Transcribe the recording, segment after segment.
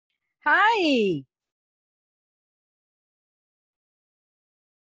Hi.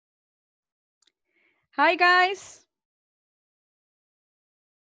 Hi, guys.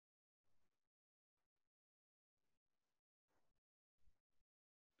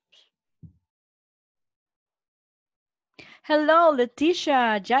 Hello,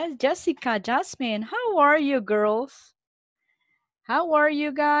 Letitia, Jessica, Jasmine. How are you, girls? How are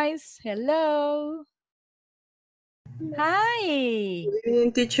you guys? Hello. Hi. Good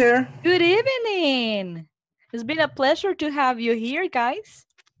evening, teacher. Good evening. It's been a pleasure to have you here, guys.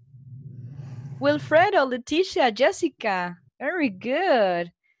 Wilfredo, Leticia, Jessica. Very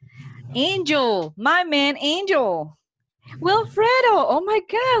good. Angel, my man, Angel. Wilfredo, oh my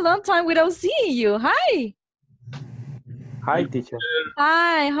God, long time without seeing you. Hi. Hi, teacher.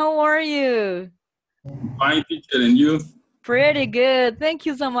 Hi, how are you? Fine, teacher, and you? Pretty good. Thank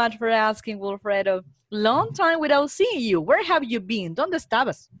you so much for asking, Wilfredo. Long time without seeing you. Where have you been? ¿Dónde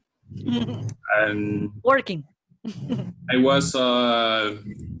estabas? And Working. I was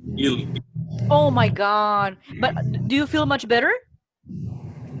ill. Oh my God. But do you feel much better?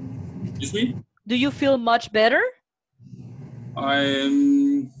 Excuse me? Do you feel much better? But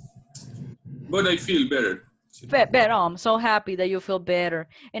I feel better. Better. I'm so happy that you feel better.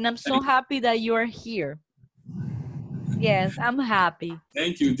 And I'm so Thank happy that you're here. Yes, I'm happy.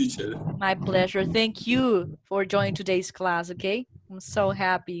 Thank you, teacher. My pleasure. Thank you for joining today's class, okay? I'm so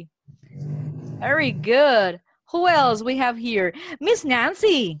happy. Very good. Who else we have here? Miss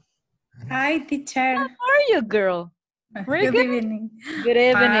Nancy. Hi, teacher. How are you, girl? Very Good good. evening. Good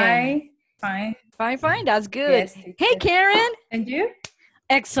evening. Hi. Fine. Fine, fine. That's good. Yes, teacher. Hey, Karen. And you?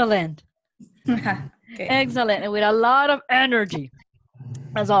 Excellent. Okay. Excellent. And with a lot of energy,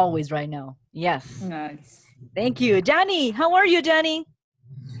 as always, right now. Yes. Nice. Thank you. Johnny, how are you, Johnny?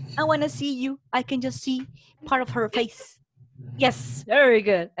 I want to see you. I can just see part of her face. Yes. Very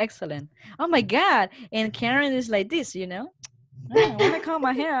good. Excellent. Oh, my God. And Karen is like this, you know? I want to comb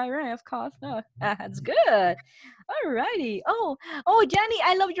my hair, right? Of course. Oh, that's good. All righty. Oh, Johnny,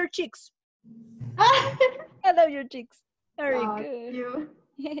 I love your cheeks. I love your cheeks. Very good. You.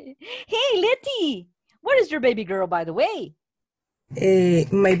 Hey, Letty. What is your baby girl, by the way?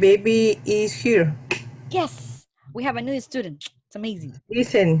 My baby is here. Yes, we have a new student. It's amazing.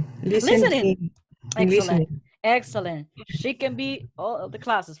 Listening. Excellent. Listening. Excellent. She can be all of the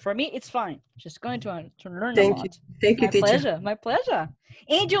classes. For me, it's fine. She's going to learn a lot. Thank you, teacher. Pleasure. My pleasure.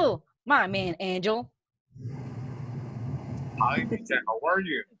 Angel, my man, Angel. Hi, teacher. How are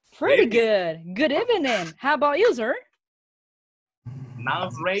you? Pretty good. Good evening. How about you, sir? Now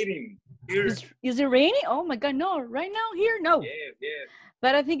it's raining. Here. Is it raining? Oh my God, no. Right now here, no. Yes.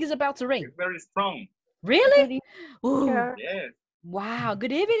 But I think it's about to rain. It's very strong. Really? Ooh. Yes. Wow,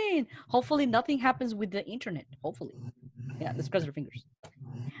 good evening. Hopefully nothing happens with the internet. Hopefully. Yeah, let's cross our fingers.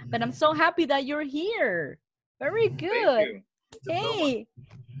 But I'm so happy that you're here. Very good. Hey,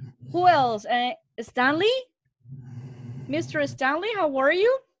 who else? Stanley? Mr. Stanley, how are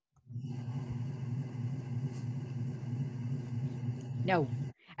you? No,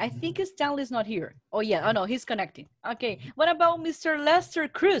 I think Stanley's not here. Oh yeah, oh no, he's connecting. Okay, what about Mr. Lester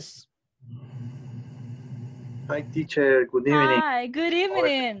Cruz? Hi, teacher. Good evening. Hi, good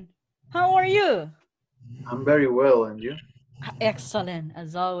evening. How are you? I'm very well, and you? Excellent,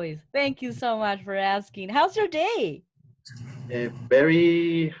 as always. Thank you so much for asking. How's your day?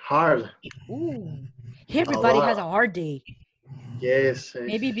 Very hard. Ooh, everybody has a hard day. Yes.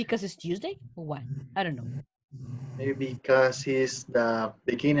 Maybe because it's Tuesday or what? I don't know. Maybe because it's the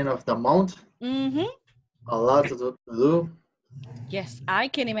beginning of the month. Mm-hmm. A lot to do. Yes, I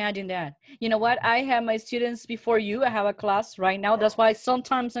can imagine that. You know what? I have my students before you. I have a class right now. That's why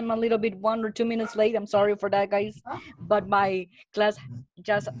sometimes I'm a little bit 1 or 2 minutes late. I'm sorry for that, guys. But my class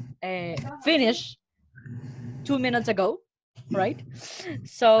just finished 2 minutes ago, right?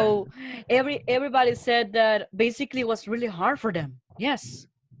 So everybody said that basically it was really hard for them. Yes,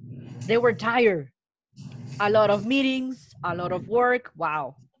 they were tired. A lot of meetings, a lot of work.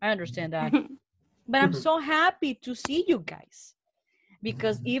 Wow, I understand that. But I'm so happy to see you guys.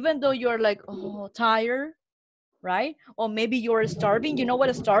 Because even though you're like, oh, tired, right? Or maybe you're starving. You know what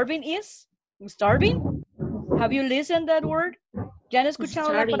a starving is? Starving? Have you listened that word? ¿Ya han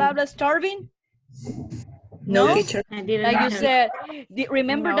escuchado la palabra starving? No, teacher. Like you said,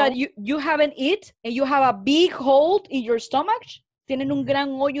 remember that you haven't eat and you have a big hole in your stomach? ¿Tienen un gran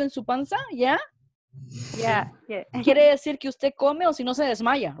hoyo en su panza? ¿Ya? Yeah. Quiere decir que usted come o si no se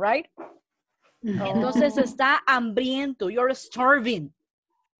desmaya, right? Entonces está hambriento. You're starving.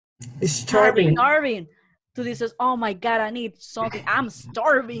 Starving. Tú dices, oh my God, I need something. I'm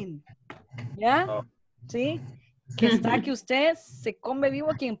starving. ¿Ya? ¿Sí? que está que usted se come vivo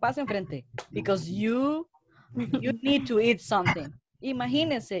quien pasa enfrente. Because you need to eat something.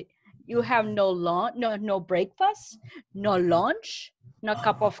 Imagínense, you have no lunch, no breakfast, no lunch, no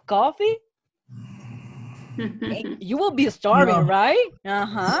cup of coffee. You will be starving, No. right? By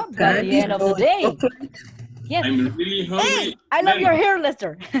the Candy, end of the no day. chocolate. Yes. I'm really hungry. Hey, I love your hair,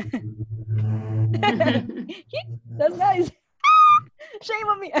 Lester. That's nice. Shame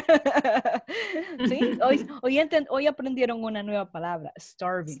on me. ¿Sí? Hoy aprendieron una nueva palabra,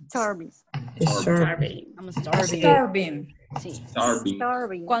 starving. Starving. I'm starving. Starving. Sí.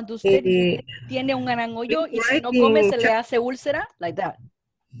 Starving. Cuando usted Eh, tiene un gran hoyo y si no writing come se le chat. hace úlcera, like that.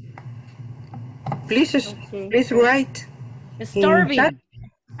 Please write. Starving. chat.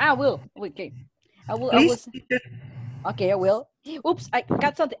 I will. Okay. I will. Please, teacher. Okay, I will. Oops, I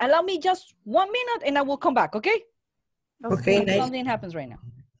got something. Allow me just 1 minute and I will come back, okay? Okay, nice. Something happens right now.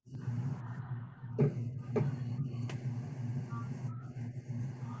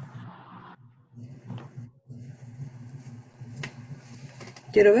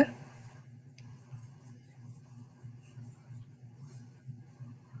 Quiero ver.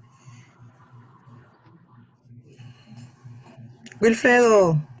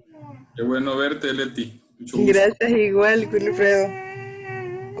 Wilfredo, Qué bueno verte, Leti. Mucho gusto. gracias igual, Wilfredo.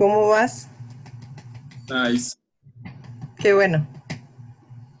 ¿Cómo vas? Nice. Qué bueno.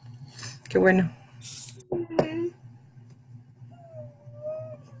 Qué bueno.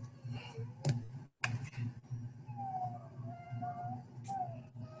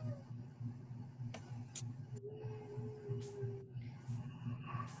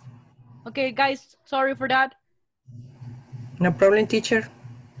 Okay, guys, sorry for that. No problem, teacher.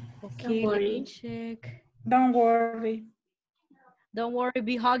 Okay, let me check. Don't worry. Don't worry,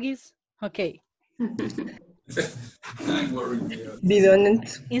 be huggies. Okay. I'm worried.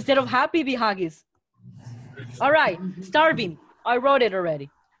 Didn't. Instead of happy, be huggies. All right, starving. I wrote it already.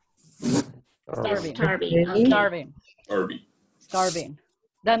 Starving. Okay. Starving. Starving. Starving.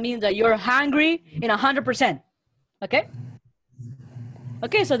 That means that you're hungry in 100%. Okay?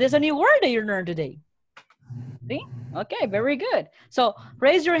 Okay, so there's a new word that you learned today. See? Okay, very good. So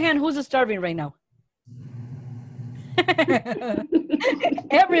raise your hand. Who's starving right now?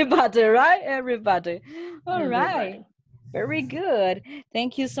 Everybody, right? Everybody. All right. Very good.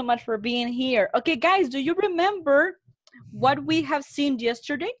 Thank you so much for being here. Okay, guys, do you remember what we have seen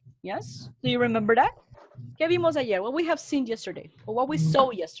yesterday? Yes? Do you remember that? ¿Qué vimos ayer? What we have seen yesterday, or what we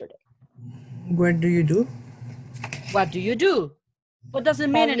saw yesterday. What do you do? What do you do? What does it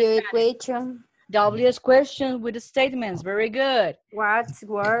mean in W Spanish? equation. WS question with the statements. Very good. What's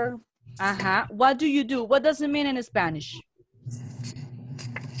word? What do you do? What does it mean in Spanish?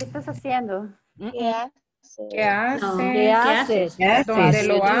 ¿Qué estás haciendo? ¿Qué ¿Qué haces? haces? ¿Dónde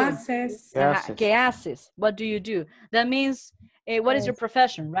lo do? haces? ¿Qué haces? What do you do? That means, what is your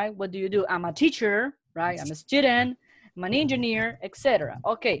profession, right? What do you do? I'm a teacher, right? I'm a student, I'm an engineer, etc.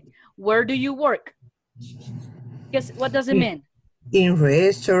 Okay, where do you work? Guess, what does it mean? In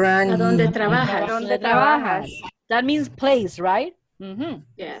restaurant. ¿A dónde in- trabajas? ¿Dónde trabajas? That means place, right?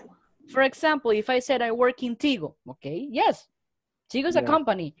 Yeah. For example, if I said I work in Tigo, okay, yes, Tigo is a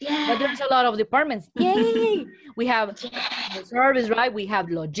company, but there's a lot of departments. Yay! We have service, right? We have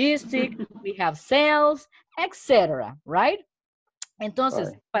logistics, we have sales, etc., right?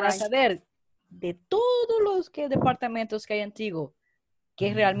 Entonces, para saber de todos los departamentos que hay en Tigo,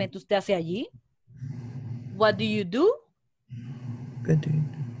 ¿qué realmente usted hace allí? What do you do? What do you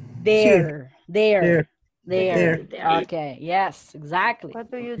do? There. There. Okay, yes, exactly.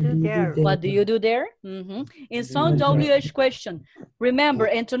 What do you do there? What do you do there? In some WH question, remember,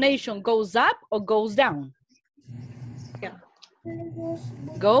 intonation goes up or goes down? Yeah.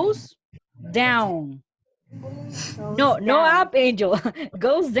 Goes down. No up, Angel.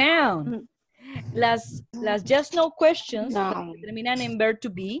 Goes down. Las yes, no questions, las que terminan en verb to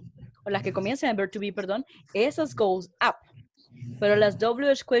be, o las que comienzan en verb to be, perdón, esas goes up. Pero las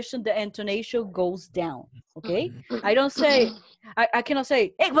WH questions, the intonation goes down, okay? I don't say, I cannot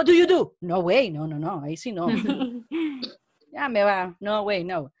say, hey, what do you do? No way, no, ahí sí no. Ya me va, no way,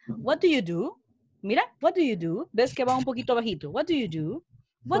 no. What do you do? Mira, what do you do? ¿Ves que va un poquito bajito? What do you do?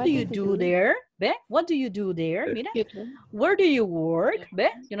 What do you do there? ¿Ve? What do you do there? Mira. Where do you work? ¿Ve?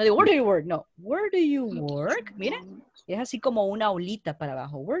 Yo no digo, where do you work? No. Where do you work? Mira. Es así como una olita para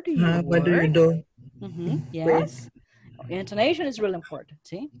abajo. Where do you work? What do you do? Yes. Intonation is really important,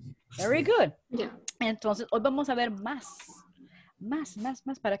 ¿sí? Very good. Yeah. Entonces, hoy vamos a ver más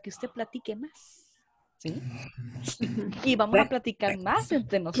para que usted platique más, ¿sí? Y vamos a platicar más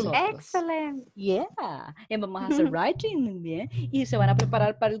entre nosotros. Excellent. Yeah. Y vamos a hacer writing, bien. Y se van a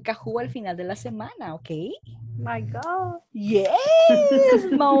preparar para el Kahoot al final de la semana, ¿ok? My God. Yes,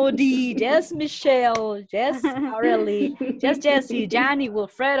 Maudie. Yes, Michelle. Yes, Aurelie. Yes, Jessie, Johnny,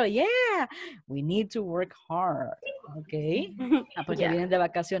 Wilfredo. Yeah, we need to work hard. Okay. Ah, porque Yeah. vienen de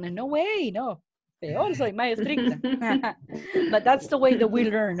vacaciones. No way, no. Peor, soy más estricta. But that's the way that we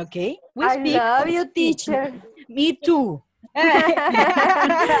learn, okay? We I speak. love you, teacher. Me too.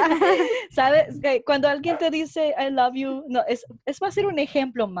 ¿Sabes? Cuando alguien te dice I love you, no, es va a ser un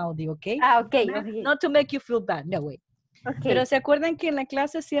ejemplo, Maudie, ¿ok? Okay. Not to make you feel bad, no way. Okay. Pero ¿se acuerdan que en la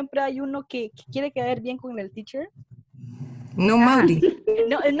clase siempre hay uno que quiere quedar bien con el teacher? No, Maudie.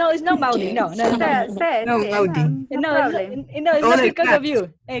 No, it's not Maudie, no. No, Maudie. No, it's not because of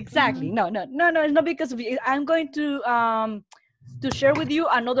you. Exactly. No, it's not because of you. I'm going to share with you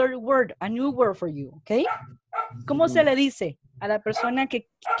another word, a new word for you, okay? ¿Cómo se le dice a la persona que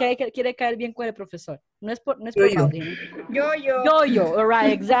quiere caer bien con el profesor? No es por Maudie. Yo, all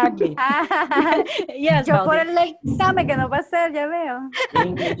right, exactly. Yes, Yo por Maudie. el examen que no va a hacer, ya veo.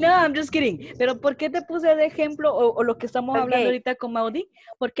 No, I'm just kidding. Pero ¿por qué te puse de ejemplo o lo que estamos hablando ahorita con Maudie?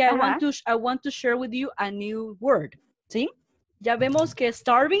 Porque I want to share with you a new word, ¿sí? Ya vemos que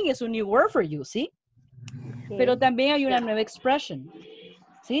starving es un new word for you, ¿sí? Okay. Pero también hay una nueva expression,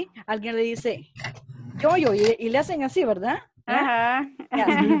 ¿sí? Alguien le dice yo, y le hacen así, ¿verdad? Ajá.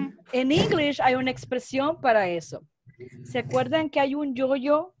 Yeah. En English hay una expresión para eso. ¿Se acuerdan que hay un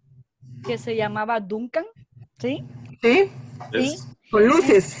yo-yo que se llamaba Duncan? ¿Sí? ¿Sí? ¿Sí? Con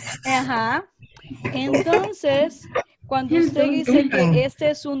luces. Ajá. Entonces, cuando usted dice que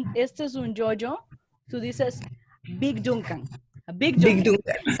este es un yo-yo, tú dices Big Duncan. A Big Duncan.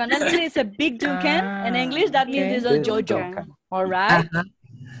 Cuando alguien dice Big Duncan, en English, that means it's a yo-yo. All right?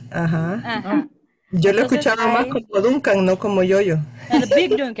 Ajá. Yo lo escuchaba más como Duncan, no como yo-yo. And a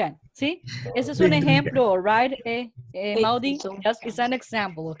Big Duncan, ¿sí? Ese es un ejemplo, right, Maudie? It's an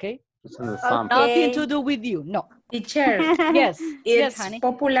example, okay? Nothing to do with you, no. Teacher, Yes, it's honey.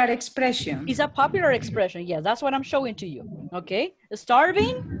 popular expression. It's a popular expression, yes, that's what I'm showing to you, okay?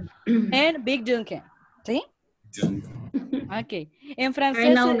 Starving and Big Duncan, ¿sí? Okay. En francés,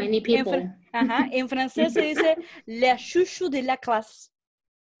 I know many people. En francés se dice la chouchou de la classe.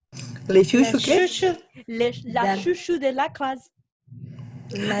 ¿Le chuchu qué? La chouchou de la classe.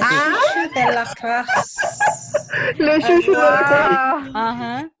 La chouchou de la clase. Le chuchu de la clase.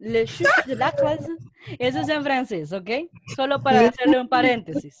 Ajá, le chouchou de la classe. Eso es en francés, ¿ok? Solo para hacerle un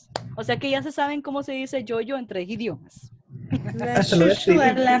paréntesis. O sea que ya se saben cómo se dice yo-yo en 3 idiomas. La chouchou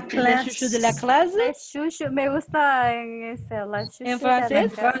de la La chouchou de la clase. clase. Chuchu, me gusta en ese, la chuchu. ¿En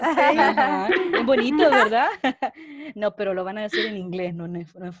francés? Ajá. Es bonito, ¿verdad? No, pero lo van a decir en inglés, no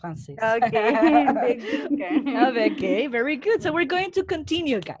en francés. Okay, very good. So we're going to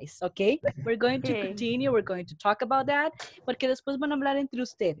continue, guys, okay? We're going to continue, we're going to talk about that, porque después van a hablar entre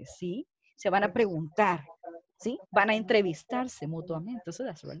ustedes, ¿sí? Se van a preguntar, ¿sí? Van a entrevistarse mutuamente, so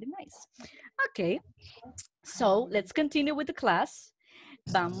that's really nice. Okay, so let's continue with the class.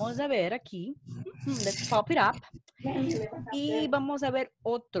 Vamos a ver aquí. Let's pop it up. Y vamos a ver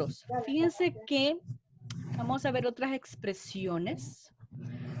otros. Fíjense que vamos a ver otras expresiones.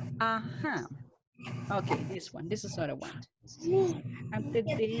 Ajá. Ok, this one. This is what I want. Antes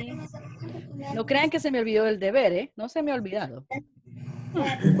de... No crean que se me olvidó el deber, ¿eh? No se me ha olvidado.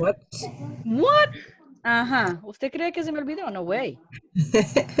 What? What? Ajá. ¿Usted cree que se me olvidó? No way.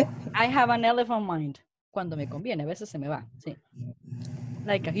 I have an elephant mind. Cuando me conviene, a veces se me va. Sí.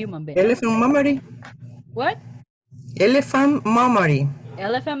 Like a human being. Elephant memory. What? Elephant memory.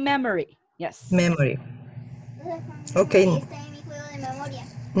 Elephant memory. Yes. Memory. Ok.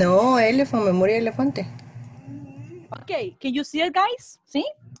 No, elephant, memoria de elefante. Ok, can you see it, guys? ¿Sí?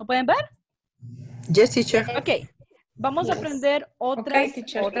 ¿Lo pueden ver? Yes, teacher. Ok. Vamos a aprender otras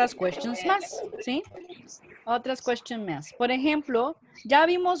questions más, ¿sí? Otras questions más. Por ejemplo, ya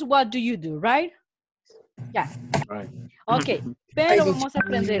vimos what do you do, right? Ya. Right. Ok, pero vamos a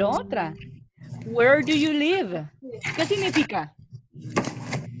aprender otra. Where do you live? ¿Qué significa?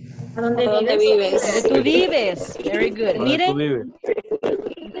 ¿Dónde vives? ¿Dónde tú vives? Very good.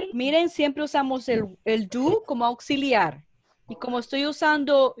 Miren, siempre usamos el do como auxiliar. Y como estoy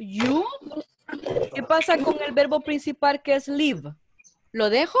usando you, ¿qué pasa con el verbo principal que es live? ¿Lo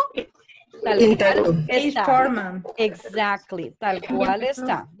dejo? Tal cual está. Exactly, tal cual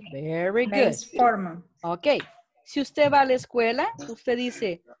está. Very good. Ok. Si usted va a la escuela, usted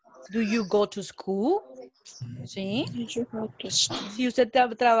dice, do you go to school? ¿Sí? Si usted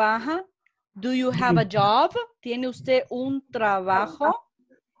trabaja, do you have a job? ¿Tiene usted un trabajo?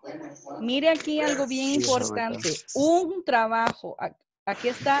 Mire aquí algo bien importante. Un trabajo. Aquí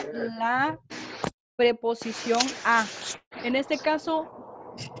está la preposición a. En este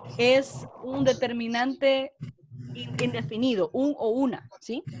caso, es un determinante indefinido, un o una,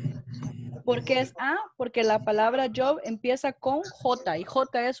 ¿sí? ¿Por qué es A? Porque la palabra job empieza con J y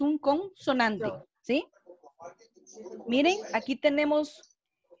J es un consonante, ¿sí? Miren, aquí tenemos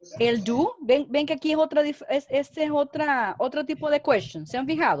el do. Ven que aquí es este es otro tipo de question. ¿Se han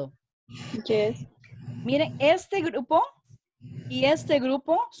fijado? Yes. Miren, este grupo y este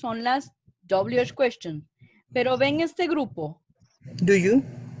grupo son las WH questions. Pero ven este grupo. Do you?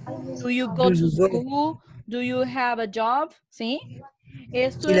 Do you go Do to you go? school? Do you have a job? ¿Sí?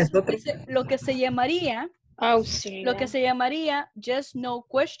 Esto ¿Y es las otras? lo que se llamaría Auxiliar. just no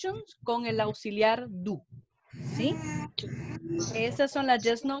questions con el auxiliar do. ¿Sí? Estas son las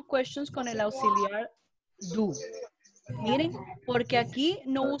just no questions con el auxiliar do. Miren, porque aquí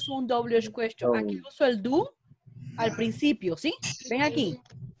no uso un WH question. Aquí uso el do al principio, ¿sí? Ven aquí.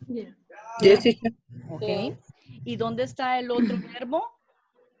 Yes, teacher. ¿Ok? ¿Y dónde está el otro verbo?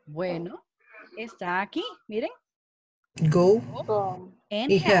 Bueno, está aquí. Miren. Go Go.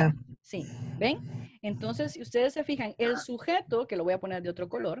 And y have. have. Sí, ¿ven? Entonces, si ustedes se fijan, el sujeto, que lo voy a poner de otro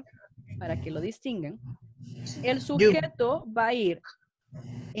color para que lo distingan, el sujeto va a ir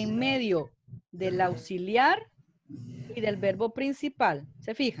en medio del auxiliar y del verbo principal.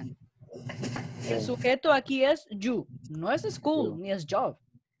 ¿Se fijan? El sujeto aquí es you, no es school ni es job,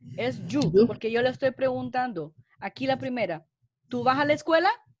 es you, porque yo le estoy preguntando, aquí la primera, ¿tú vas a la escuela?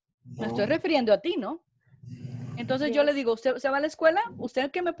 Me estoy refiriendo a ti, ¿no? Entonces yo le digo, ¿usted va a la escuela? ¿Usted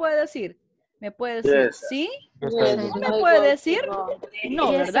qué me puede decir? Me puede decir sí, o me puede decir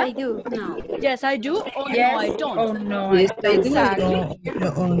no, Yes, ¿verdad? I do. No. Yes, I do, o no, Yes I don't. or no, I Yes, I do.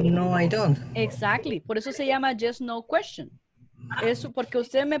 Exactly. No, I don't. Exactly. Por eso se llama just no question. Eso porque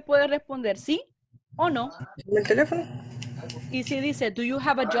usted me puede responder sí o no. ¿En el teléfono? Y si dice, do you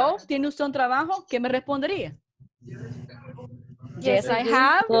have a job? ¿Tiene usted un trabajo? ¿Qué me respondería? Yes, I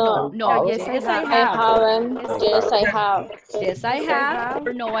have. No. No, Yes, yes, I I I have. haven't. Yes, I have. Yes, I have.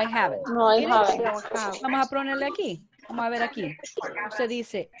 Or no, I haven't. No, I Miren, haven't. vamos a ponerle aquí. Vamos a ver aquí. Usted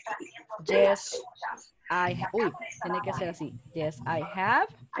dice, yes, I have. Uy, tiene que ser así. Yes, I have.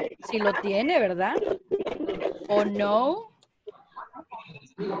 Si lo tiene, ¿verdad? O no,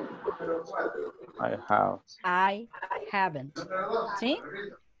 I have. I haven't. ¿Sí?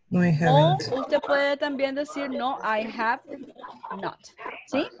 No, I O haven't. usted puede también decir, no, I have not.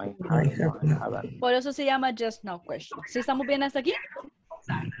 ¿Sí? I have not. haven't. Por eso se llama just no question. ¿Sí estamos bien hasta aquí?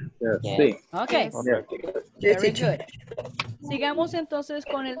 Sí. Ok. Yes, Very teacher. good. Sigamos entonces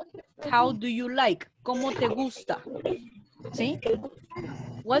con el how do you like? ¿Cómo te gusta? ¿Sí?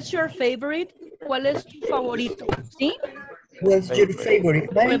 What's your favorite? ¿Cuál es tu favorito? ¿Sí? What's your favorite?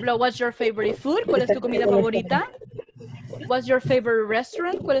 Por ejemplo, what's your favorite food? ¿Cuál es tu comida favorita? What's your favorite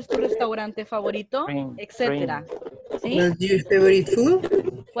restaurant? ¿Cuál es tu restaurante favorito? Etcétera. ¿Sí? What's your favorite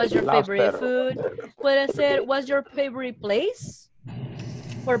food? What's your favorite food? Puede ser, what's your favorite place?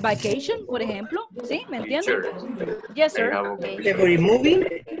 For vacation, por ejemplo. ¿Sí? ¿Me entienden? Yes, sir. Favorite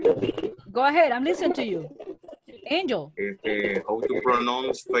movie? Go ahead, I'm listening to you. Angel. How to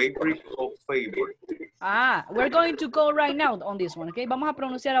pronounce favorite or favorite? Ah, we're going to go right now on this one, okay? Vamos a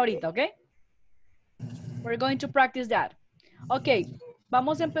pronunciar ahorita, okay? We're going to practice that. Okay,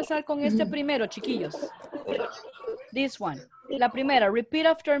 vamos a empezar con este primero, chiquillos. This one. La primera, repeat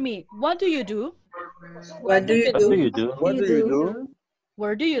after me. What do you do? What do you What do do? you do? What do you do?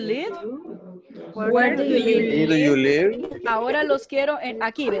 Where do you live? Where do you live? Do you live? Ahora los quiero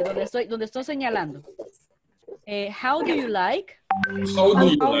aquí, ve, donde estoy señalando. How do you like? How do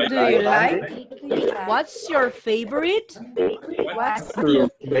you How like? do you like? What's your favorite? What's Your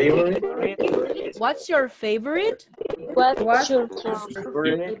favorite? What's your favorite? What's your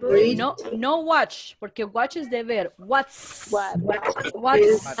Favorite? No watch, porque watch es de ver. What's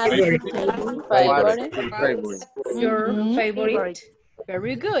Is favorite? favorite? your favorite?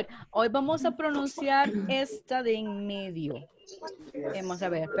 Very good. Hoy vamos a pronunciar esta de en medio. Vamos a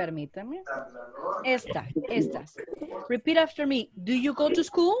ver, permítame. Estas. Repeat after me. Do you go to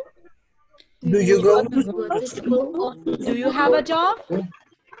school? Do you go to school? Do you have a job?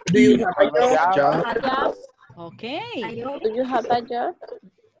 Do you have a job? Job? Okay. Do you have a job?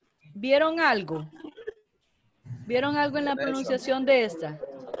 ¿Vieron algo? ¿Vieron algo en la pronunciación de esta?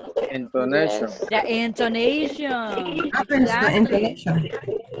 Intonation. The intonation. Happens the Exactly. intonation.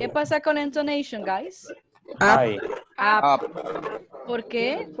 ¿Qué pasa con la intonation, guys? I. Up. ¿Por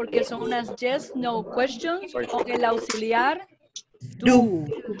qué? Porque son unas yes, no questions con el auxiliar do.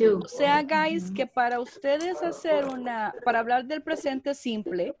 O sea, guys, que para ustedes para hablar del presente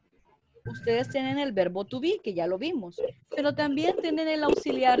simple, ustedes tienen el verbo to be, que ya lo vimos, pero también tienen el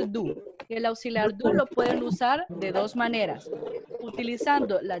auxiliar do. El auxiliar do lo pueden usar de dos maneras.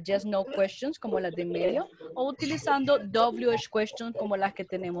 Utilizando las yes, no questions como las de en medio o utilizando WH questions como las que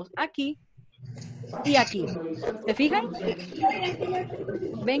tenemos aquí y aquí. ¿Se fijan?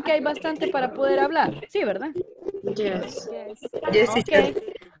 ¿Ven que hay bastante para poder hablar? Sí, ¿verdad? Yes. Yes, teacher.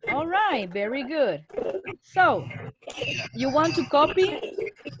 Okay. All right. Very good. So, you want to copy?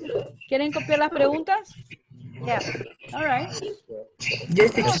 ¿Quieren copiar las preguntas? Yeah. All right.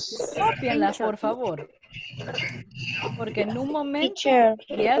 Yes, teacher. Cópienlas, por favor. Porque en un momento... Teacher,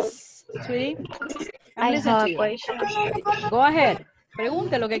 Yes, sweetie. I'm I listening have to a you. question. Go ahead.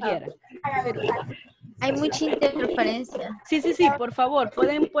 Pregunte lo que quiera. Hay mucha interferencia. Sí, sí, sí, por favor.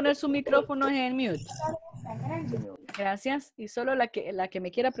 Pueden poner su micrófono en mute. Gracias. Y solo la que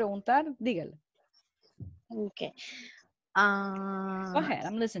me quiera preguntar, dígale. Okay. Go ahead,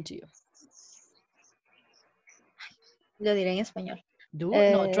 I'm listening to you. Lo diré en español. Do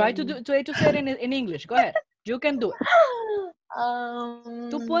it. No, try to say it in English. Go ahead. You can do it.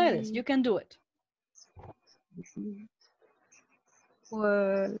 Tú puedes. You can do it.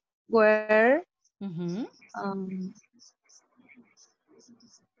 Where Mhm.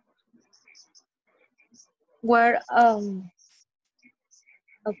 where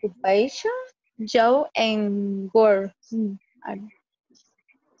occupation, job and work.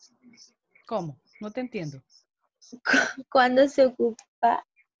 ¿Cómo? No te entiendo. ¿Cuándo se ocupa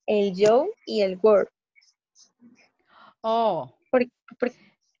el job y el work? Oh. Por-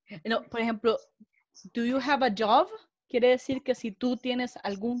 No, por ejemplo, do you have a job? Quiere decir que si tú tienes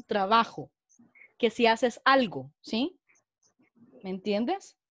algún trabajo, que si haces algo, ¿sí? ¿Me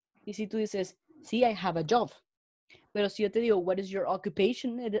entiendes? Y si tú dices, sí, I have a job. Pero si yo te digo, what is your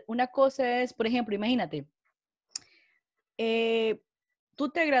occupation? Una cosa es, por ejemplo, imagínate, tú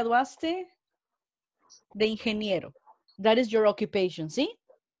te graduaste de ingeniero. That is your occupation, ¿sí?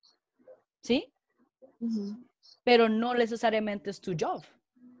 ¿Sí? Pero no necesariamente es tu job.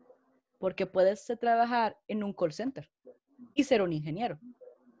 Porque puedes trabajar en un call center y ser un ingeniero.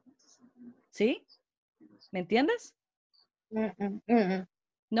 ¿Sí? ¿Me entiendes?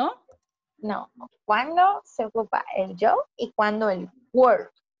 ¿No? No. ¿Cuándo se ocupa el job y cuándo el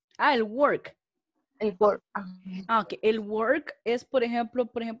work? Ah, el work. El work. Ah, ok. El work es, por ejemplo,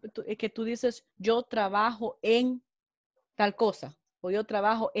 que tú dices, yo trabajo en tal cosa o yo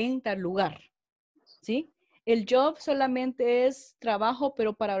trabajo en tal lugar. ¿Sí? El job solamente es trabajo,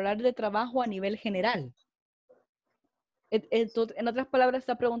 pero para hablar de trabajo a nivel general. Entonces, en otras palabras,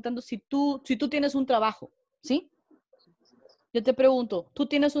 está preguntando si tú tienes un trabajo, ¿sí? Yo te pregunto, ¿tú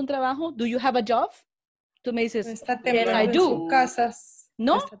tienes un trabajo? ¿Do you have a job? Tú me dices, Está yes, I temblando en do. sus casas.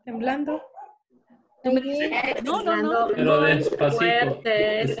 ¿No? Está temblando. Tú me dices, no. Pero despacito.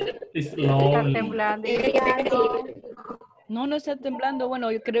 Está temblando. No está temblando.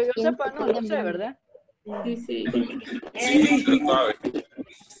 Bueno, yo creo, yo sepa, no sé, ¿verdad? Sí, sí. Sí, pero suave.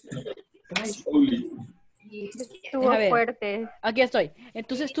 Slowly. Estuvo A ver. fuerte. Aquí estoy.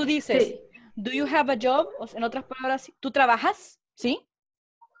 Entonces tú dices, Sí. do you have a job? O sea, en otras palabras, ¿tú trabajas? ¿Sí?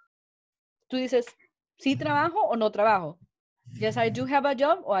 Tú dices, ¿sí trabajo o no trabajo? Yes, I do have a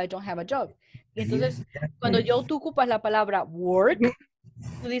job or I don't have a job. Y entonces, cuando tú ocupas la palabra work,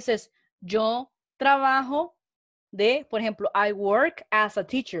 tú dices, yo trabajo de, por ejemplo, I work as a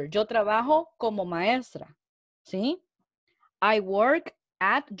teacher. Yo trabajo como maestra. ¿Sí? I work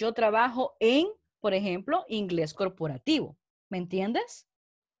at, yo trabajo en, por ejemplo, inglés corporativo. ¿Me entiendes?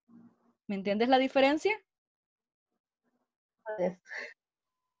 ¿Me entiendes la diferencia?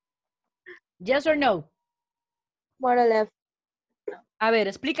 Yes or no? More or less. A ver,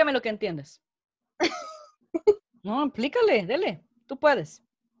 explícame lo que entiendes. No, explícale, dele. Tú puedes.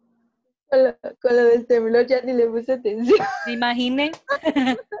 Con lo del temblor ya ni le puse atención. Me imaginé.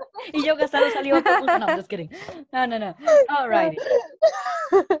 Y yo gastando saliva por gusto. No, just kidding. No. All right.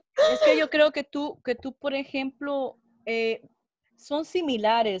 Es que yo creo que tú, por ejemplo, son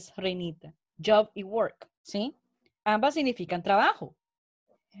similares, Reinita. Job y work, ¿sí? Ambas significan trabajo.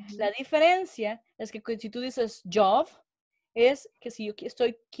 La diferencia es que si tú dices job, es que si yo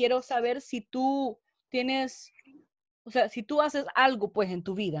quiero saber si tú tienes, o sea, si tú haces algo, pues, en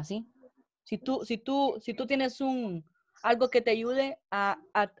tu vida, ¿sí? Si tú tienes algo que te ayude a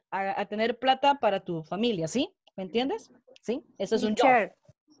tener plata para tu familia, ¿sí? ¿Me entiendes? ¿Sí? Eso es un job. Teacher.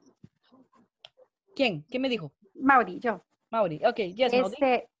 ¿Quién? ¿Quién me dijo? Mauri, yo. Mauri. Ok, yes,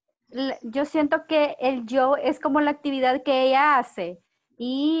 Mauri. Yo siento que el yo es como la actividad que ella hace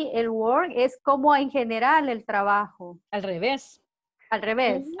y el work es como en general el trabajo. Al revés. Al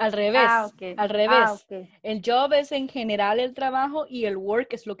revés. Al revés. Ok. Al revés. Ok. El job es en general el trabajo y el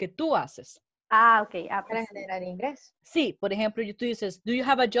work es lo que tú haces. Ah, ok. Ah, para pues sí. generar ingresos. Sí, por ejemplo, tú dices, ¿do you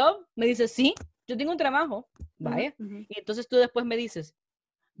have a job? Me dices, sí, yo tengo un trabajo. Vaya. Ujú. Y entonces tú después me dices,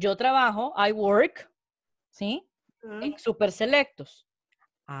 yo trabajo, I work, ¿sí? En super selectos.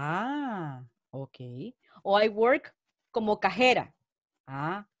 Ah, ok. O I work como cajera.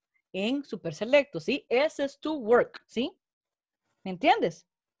 Ah, en super selectos, ¿sí? Ese es tu work, ¿sí? ¿Me entiendes?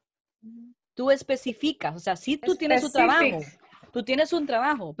 Tú especificas, o sea, sí tú tienes un trabajo, tú tienes un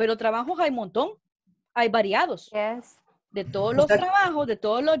trabajo, pero trabajos hay un montón, hay variados. Yes. De todos O los sea, trabajos, de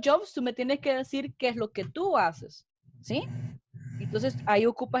todos los jobs, tú me tienes que decir qué es lo que tú haces, ¿sí? Entonces ahí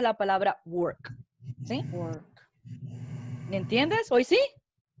ocupas la palabra work, ¿sí? Work. ¿Me entiendes? ¿Hoy sí?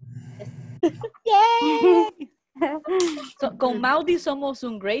 ¡Yay! Con Maudie somos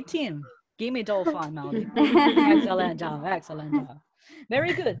un great team. Give me all fun, Maudie. Excellent job, excellent job.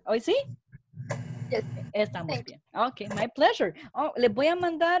 Very good. ¿Hoy sí? Yes. Estamos Thank bien. Ok, my pleasure. Oh, les voy a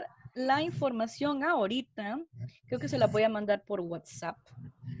mandar la información ahorita. Creo que se la voy a mandar por WhatsApp.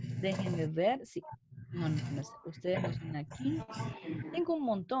 Déjenme ver. Sí. No, ustedes no están aquí. Tengo un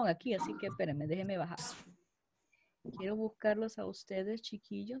montón aquí, así que espérenme, déjenme bajar. Quiero buscarlos a ustedes,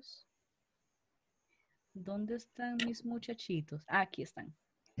 chiquillos. ¿Dónde están mis muchachitos? Ah, aquí están.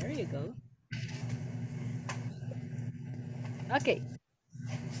 There you go. Ok.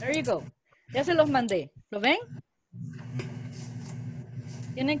 There you go. Ya se los mandé. ¿Lo ven?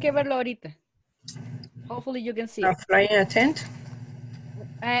 Tienen que verlo ahorita. Hopefully you can see it. flying attend.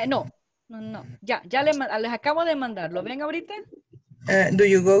 No. Ya les acabo de mandar. ¿Lo ven ahorita? Do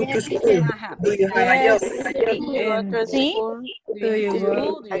you go to school? Ajá. Do you have a job? Sí. You go to Sí. school. Do you go to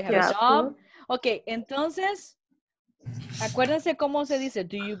school? Do you have a Yeah. job? Ok, entonces, acuérdense cómo se dice.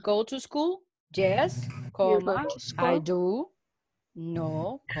 Do you go to school? Yes, You go coma, to I school. do.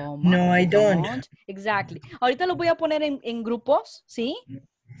 No, coma, No, I don't. Exactly. Ahorita los voy a poner en grupos, ¿sí?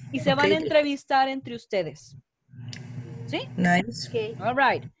 Y se van a Okay. entrevistar entre ustedes. ¿Sí? Nice. Okay. All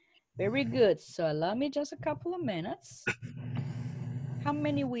right. Very good. So allow me just a couple of minutes. How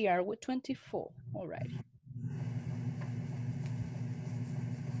many we are? We're 24. All right.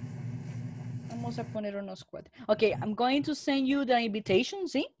 Vamos a poner unos 4. Okay, I'm going to send you the invitation,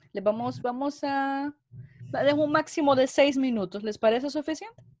 ¿sí? Le vamos a dar un máximo de 6 minutos. ¿Les parece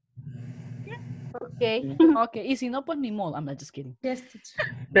suficiente? Okay. Okay, y si no, pues ni modo. I'm not just kidding. Yes, teacher.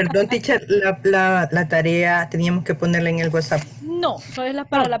 Perdón, teacher, la tarea teníamos que ponerla en el WhatsApp. No, eso es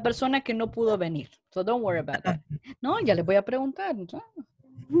para la persona que no pudo venir. So don't worry about that. No, ya les voy a preguntar.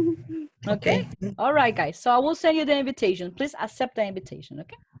 Okay? All right, guys. So I will send you the invitation. Please accept the invitation,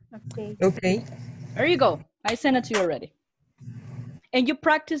 okay? Okay. Okay. There you go. I sent it to you already. And you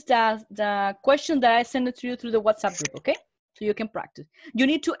practice the question that I sent it to you through the WhatsApp group, okay? So you can practice. You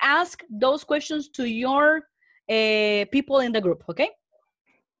need to ask those questions to your people in the group, okay?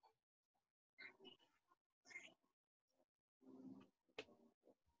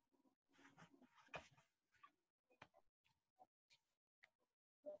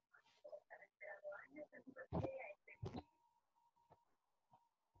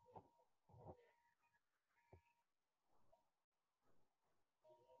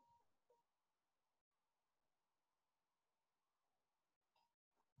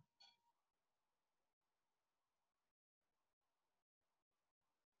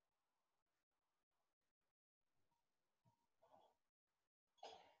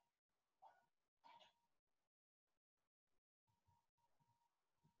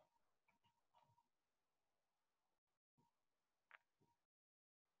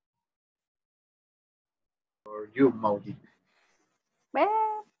 Or you, Maudie. Eh,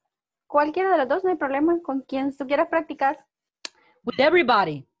 cualquiera de los dos, no hay problema. Con quien tú quieras practicar. With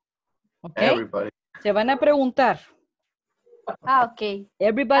everybody, okay? Everybody. Se van a preguntar. Ah, ok.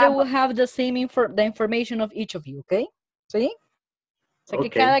 Everybody will have the same the information of each of you, okay? ¿Sí? O sea que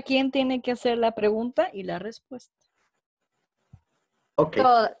Okay. cada quien tiene que hacer la pregunta y la respuesta. Okay.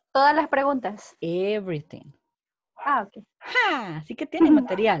 Todas las preguntas. Everything. Ah, ok. ¡Ja! Así que tienen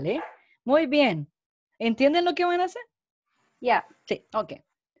material, ¿eh? Muy bien. ¿Entienden lo que van a hacer? Ya. Sí, ok.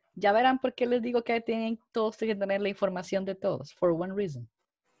 Ya verán por qué les digo que tienen todos que tener la información de todos. For one reason.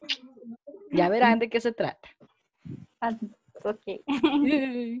 Ya verán de qué se trata. Ah, ok.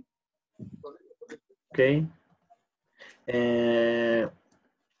 Okay.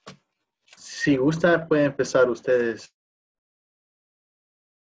 Si gusta, pueden empezar ustedes.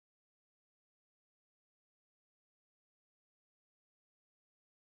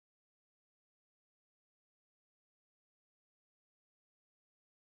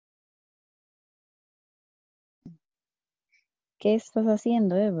 ¿Qué estás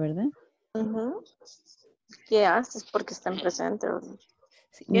haciendo, verdad? Ujú. ¿Qué haces? Porque está en presente. ¿Verdad?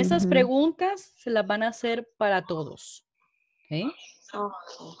 Sí, esas preguntas se las van a hacer para todos. ¿Okay?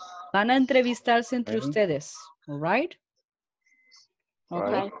 Okay. Van a entrevistarse entre Okay. ustedes. All right?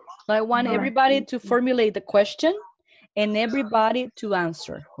 Okay. Right. So I want everybody to formulate the question and everybody to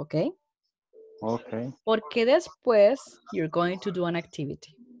answer. Okay? Okay. Porque después you're going to do an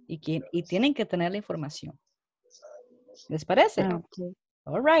activity. Y tienen que tener la información. ¿Les parece? Okay.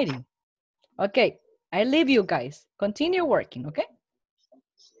 All righty. Okay. I leave you guys. Continue working, okay?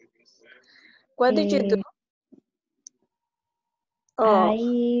 What did you do? Oh,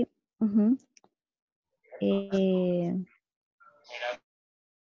 I, ujú. Eh,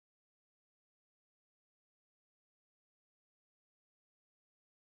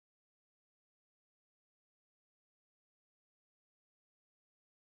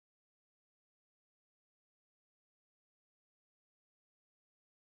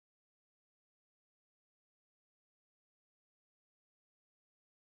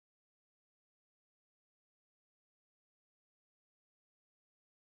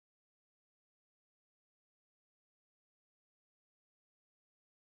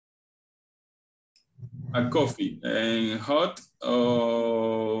 A coffee and hot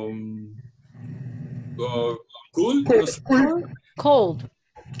cool. No sé. Cold.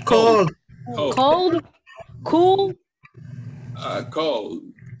 Cold. Cold. Cool. Cold.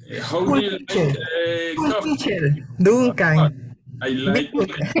 How Cool do you teacher. like Cool coffee? teacher. Duncan. I like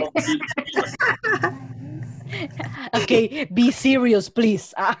coffee. Okay, be serious,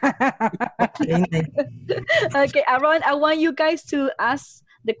 please. Okay, nice. Okay, Aaron, I want you guys to ask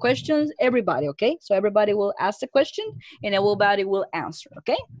the questions, everybody, okay? So everybody will ask the question and everybody will answer,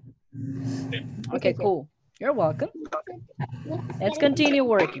 okay? Okay, cool. You're welcome. Let's continue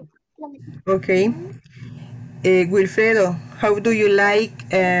working. Okay. Wilfredo, how do you like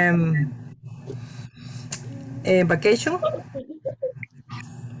vacation?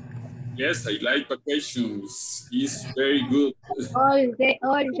 Yes, I like vacations. It's very good. All day,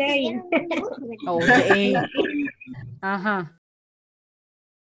 all day. All day. Uh-huh.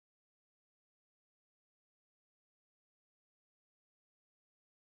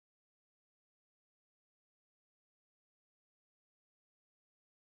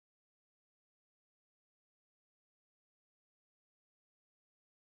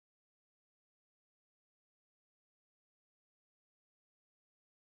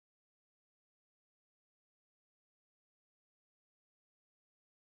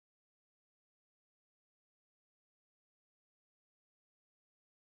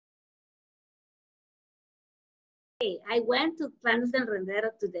 I went to Planos del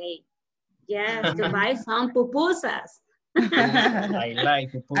Rendero today. Yes, to buy some pupusas. I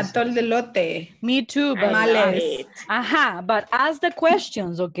like Atol de lote. Me too, but Tamales. but ask the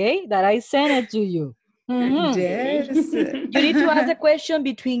questions, okay? That I sent it to you. Yes. You need to ask the question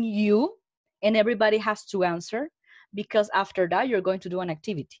between you and everybody has to answer because after that you're going to do an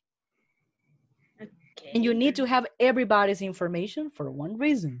activity. And you need to have everybody's information for one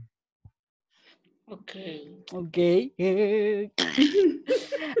reason. Okay. Okay.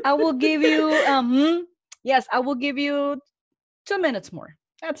 I will give you yes, I will give you 2 minutes more.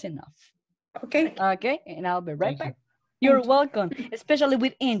 That's enough. Okay. Okay, and I'll be right Thank back. You're welcome, especially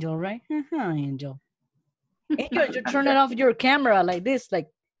with Angel, right? Angel. Angel, you turn it off your camera like this, like.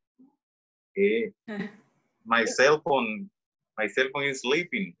 My cell phone is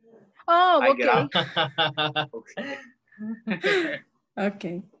sleeping. Oh, I get okay. up. Okay.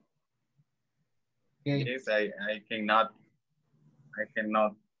 Okay. Yes, I cannot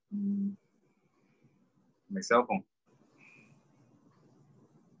my cell phone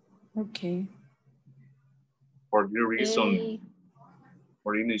Okay. for the reason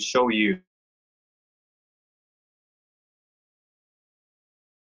for it to show you.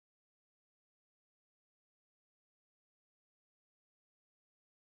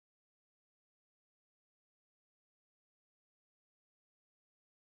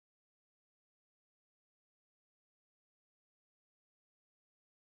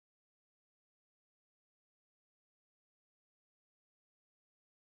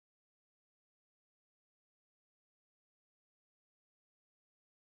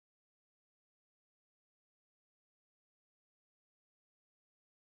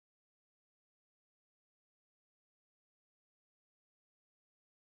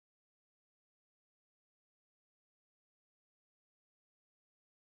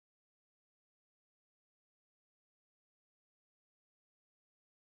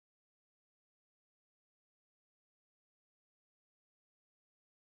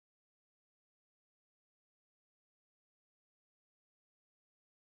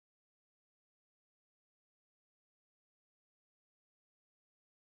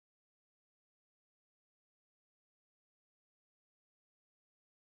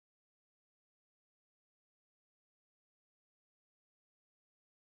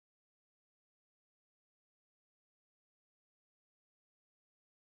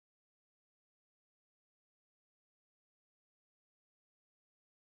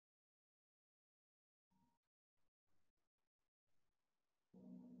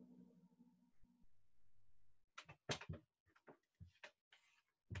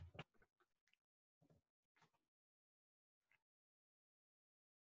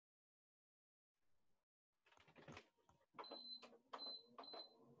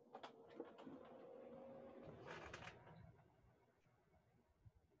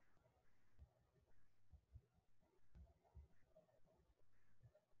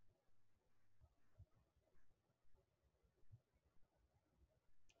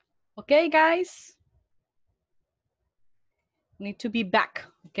 Okay, guys? Need to be back,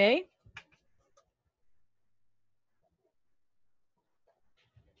 okay?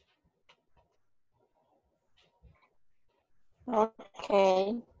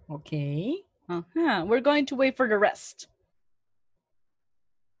 Okay. Okay. We're going to wait for the rest.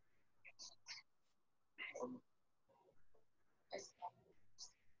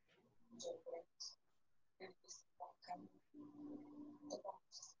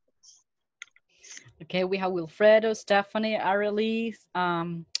 Okay, we have Wilfredo, Stephanie, Arely,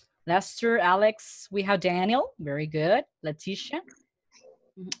 Lester, Alex. We have Daniel. Very good. Leticia.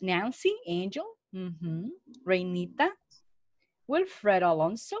 Nancy, Angel. Reinita. Wilfredo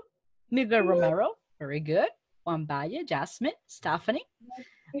Alonso. Miguel Romero. Very good. Juan Valle, Jasmine, Stephanie.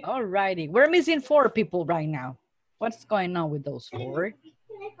 All righty. We're missing 4 people right now. What's going on with those 4?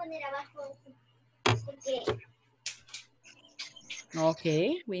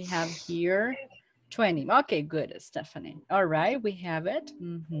 Okay, we have here 20. Okay, good, Stephanie. All right, we have it.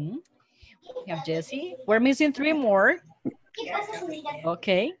 We have Jesse. We're missing 3 more.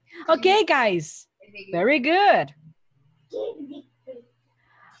 Okay. Okay, guys. Very good.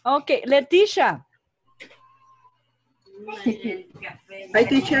 Okay, Leticia. Hi,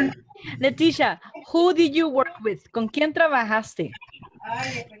 teacher. Leticia, who did you work with? ¿Con quién trabajaste?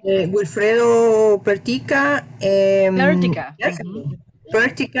 Wilfredo Pertica. Pertica.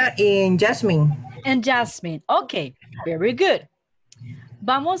 Pertica and Jasmine. And Jasmine. Ok, very good.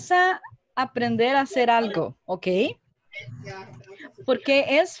 Vamos a aprender a hacer algo, ¿ok? Porque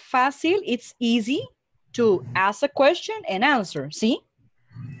es fácil, it's easy to ask a question and answer, ¿sí?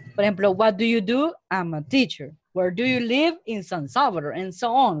 Por ejemplo, what do you do? I'm a teacher. Where do you live? In San Salvador, and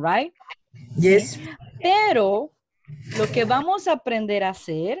so on, right? Yes. Pero lo que vamos a aprender a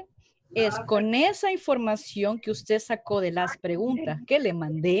hacer es con esa información que usted sacó de las preguntas que le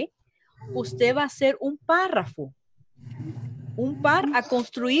mandé, usted va a hacer un párrafo. A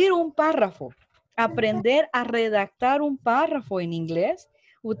construir un párrafo. Aprender a redactar un párrafo en inglés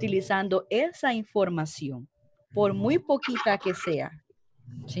utilizando esa información, por muy poquita que sea.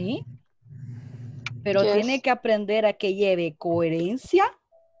 ¿Sí? Pero tiene que aprender a que lleve coherencia,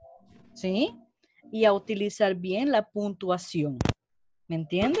 ¿sí? Y a utilizar bien la puntuación. ¿Me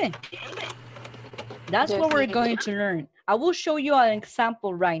entiende? That's what we're going to learn. I will show you an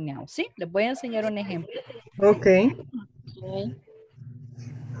example right now, ¿sí? Les voy a enseñar un ejemplo. Okay.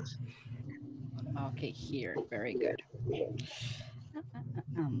 Okay, here, very good.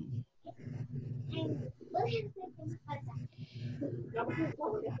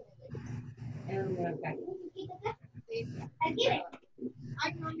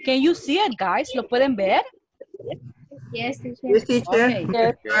 Can you see it, guys? ¿Lo pueden ver? Yes, teacher. Yes, teacher.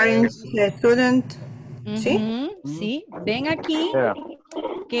 Okay. Parents, student. ¿Sí? Sí, ven aquí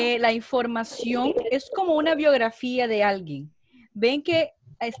que la información es como una biografía de alguien. Ven que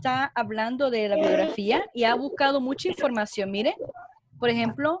está hablando de la biografía y ha buscado mucha información. Mire, por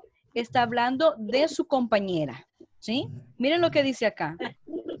ejemplo, está hablando de su compañera, ¿sí? Miren lo que dice acá.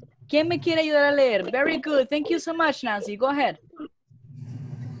 ¿Quién me quiere ayudar a leer? Very good. Thank you so much, Nancy. Go ahead.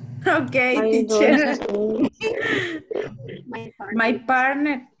 Okay, teacher. My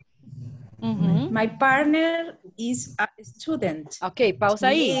partner. My partner is a student. Ok, pausa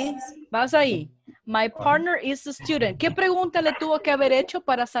ahí. Pausa ahí. My partner is a student. ¿Qué pregunta le tuvo que haber hecho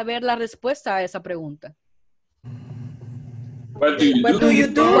para saber la respuesta a esa pregunta? What do you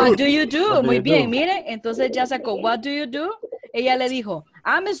do? What do you do? Muy bien, mire, entonces ya sacó what do you do. Ella le dijo,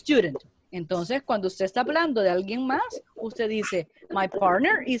 I'm a student. Entonces, cuando usted está hablando de alguien más, usted dice, my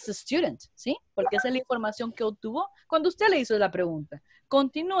partner is a student, ¿sí? Porque esa es la información que obtuvo cuando usted le hizo la pregunta.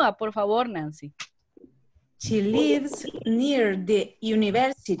 Continúa, por favor, Nancy. She lives near the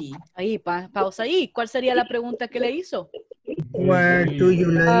university. Ahí, pausa ahí. ¿Cuál sería la pregunta que le hizo? Where do you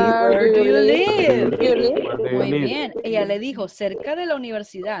live? Where do you live? Muy bien. Ella le dijo cerca de la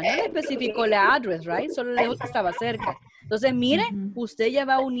universidad. No le especificó la address, right? Solo le dijo que estaba cerca. Entonces, mire, usted ya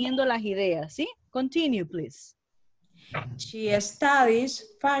va uniendo las ideas, ¿sí? Continue, please. She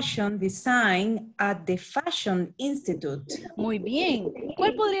studies fashion design at the Fashion Institute. Muy bien.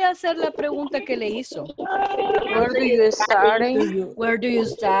 ¿Cuál podría ser la pregunta que le hizo? Where do you study? Where do you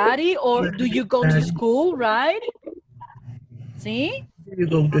study? Or do you go to school, right? ¿Sí? You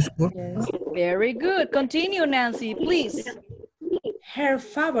go to school. Very good. Continue, Nancy, please. Her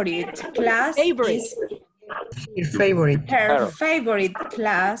favorite class is... Your favorite. Her favorite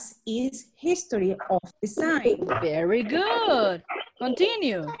class is History of Design. Very good.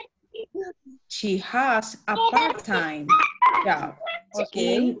 Continue. She has a part-time job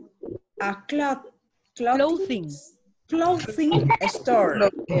Okay. in a clothing clothing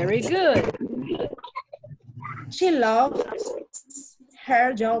store. Very good. She loves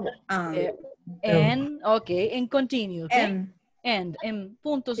her job Okay, and continue, okay? and en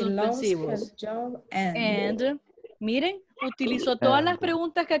puntos she loves her suspensivos. job And, miren, utilizó todas las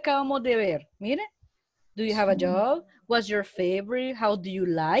preguntas que acabamos de ver. Miren, do you have a job? What's your favorite? How do you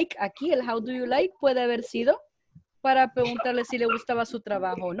like? Aquí el how do you like puede haber sido para preguntarle si le gustaba su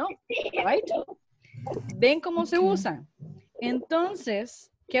trabajo o no, right? ¿Ven cómo se usan?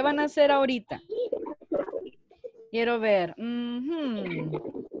 Entonces, ¿qué van a hacer ahorita? Quiero ver.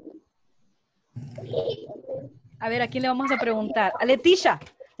 A ver, ¿a quién le vamos a preguntar? A Leticia.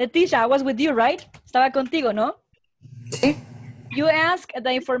 Leticia, I was with you, right? Estaba contigo, ¿no? Sí. You ask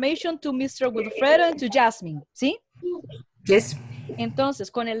the information to Mr. Wilfredo and to Jasmine, ¿sí? Yes. Entonces,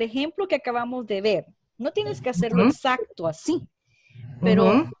 con el ejemplo que acabamos de ver, no tienes que hacerlo exacto así,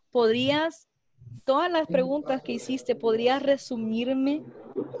 pero podrías, todas las preguntas que hiciste, ¿podrías resumirme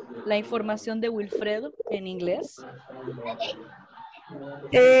la información de Wilfredo en inglés?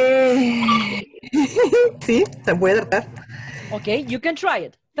 Sí, se puede tratar. Okay, you can try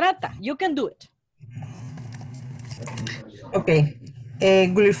it. Trata, you can do it. Okay.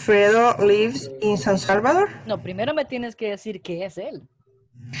 Wilfredo lives in San Salvador. No, primero me tienes que decir qué es él.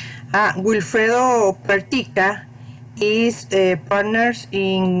 Wilfredo Pertica is partners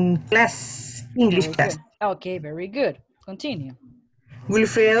in class, English class. Okay, very good. Continue.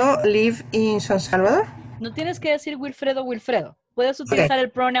 Wilfredo live in San Salvador. No tienes que decir Wilfredo, Wilfredo. Puedes utilizar el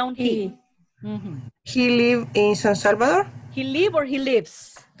pronoun he. He live in San Salvador. He live or he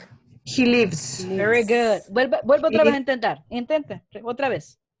lives. He lives. Very good. Vuelve otra vez a intentar. Intenta otra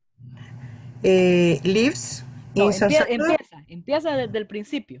vez. Lives in San Salvador. Empieza desde el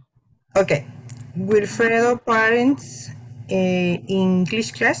principio. Okay. Wilfredo parents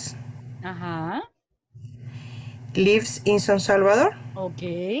English class. Ajá. Lives in San Salvador.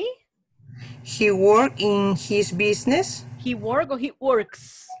 Okay. He work in his business. He work or he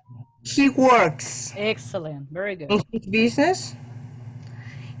works? He works. Excellent. Very good. In his business.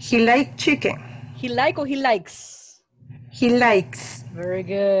 He like chicken. He like or he likes? He likes. Very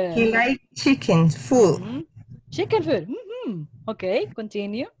good. He like chicken food. Chicken food. Okay,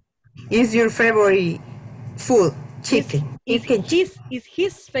 continue. Is your favorite food chicken? Is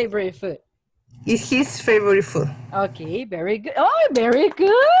his favorite food? Is his favorite food. Okay, very good. Oh, very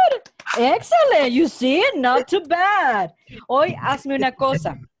good. Excellent. You see, not too bad. Hoy hazme una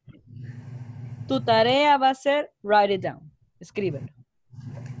cosa. Tu tarea va a ser write it down. Escríbelo.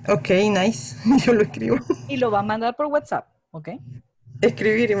 Okay, nice. Yo lo escribo. Y lo va a mandar por WhatsApp, okay?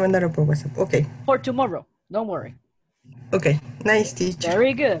 Escribir y mandarlo por WhatsApp. Okay. For tomorrow. Don't worry. Okay, nice teacher.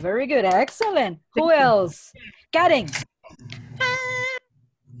 Very good, very good. Excellent. Who else? Karen.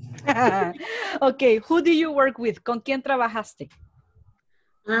 Okay, who do you work with? ¿Con quién trabajaste?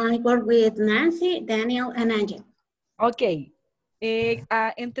 I work with Nancy, Daniel, and Angel. Okay.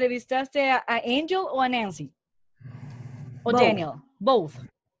 ¿Entrevistaste a Angel o a Nancy? O Both. Daniel? Both.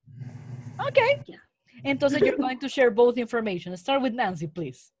 Okay. Yeah. Entonces you're going to share both information. Start with Nancy,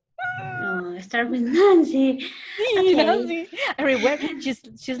 please. Start with Nancy. Okay. Nancy. Everywhere.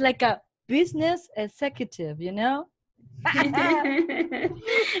 She's like a business executive, you know?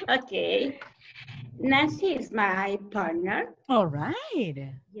 Okay. Nancy is my partner. All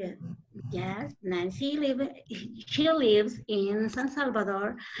right. Yeah. Yes, Nancy she lives in San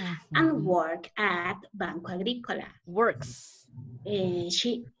Salvador and work at Banco Agrícola. Works.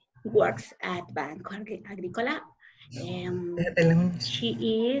 She works at Banco Agrícola. She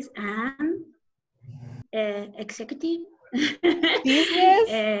is an executive. Business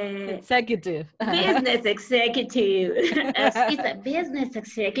executive. Business executive. She's a business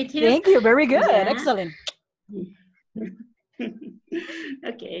executive. Thank you. Very good. Yeah. Excellent.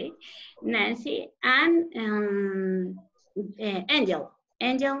 Okay. Nancy and Angel.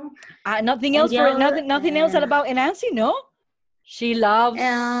 Nothing else for nothing else about Nancy, no? She loves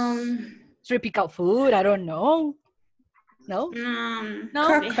tropical food. I don't know. No? No?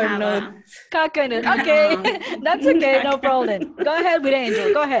 Coconut. Coconut. Okay. That's okay. No problem. Go ahead with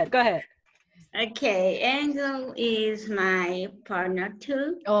Angel. Go ahead. Okay. Angel is my partner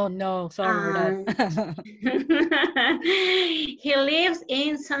too. Oh, no. Sorry for that. He lives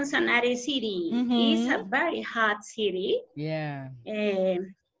in Cincinnati City. It's a very hot city. Yeah.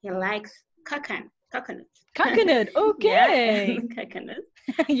 He likes coconut. Coconut. Okay. Yeah, coconut.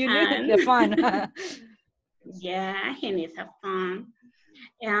 You need the fun. Yeah, he needs a fun.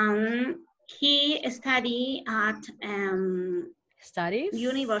 He studied at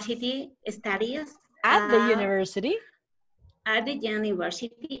university studies at the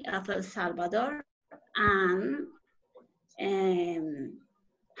university of El Salvador, and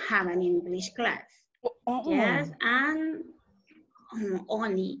have an English class. Yes, and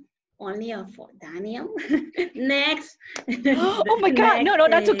only for Daniel. Next. Oh my God, no,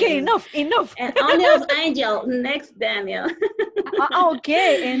 that's okay, enough. And only of Angel, next Daniel.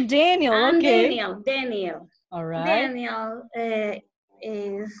 Okay, and Daniel, and okay. Daniel. All right. Daniel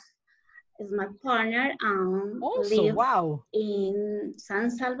is my partner and Also, live wow. in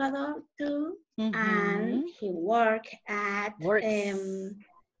San Salvador too. And he works at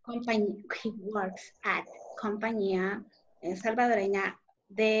compañía salvadoreña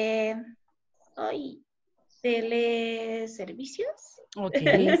de teleservicios.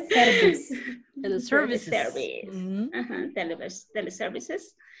 Okay. Service. Teleservices.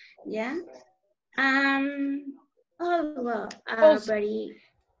 Teleservices. Yeah. Very.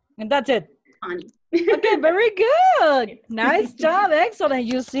 And that's it. Funny. Okay, very good. Nice job. Excellent.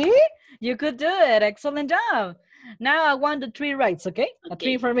 You see? You could do it. Excellent job. Now I want the 3 rights, okay? The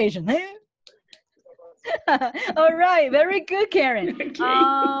 3 information. All right. Very good, Karen.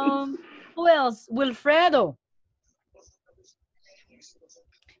 Okay. Who else? Wilfredo.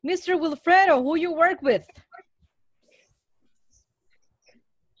 Mr. Wilfredo, who you work with?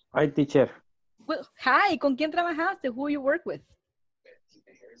 Hi, teacher. Well, hi, ¿con quién trabajaste? Who you work with?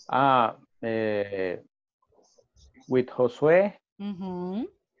 With Josué,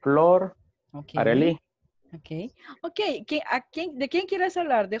 Flor, Okay. Arely. Okay. Okay. ¿De quién quieres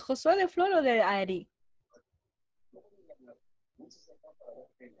hablar? ¿De Josué, de Flor o de Ari?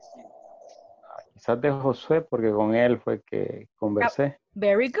 Quizás de Josué, porque con él fue que conversé.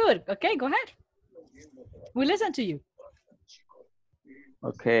 Very good. Okay, go ahead. We listen to you.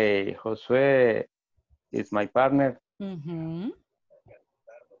 Okay, Josué is my partner.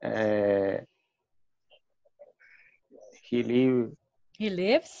 He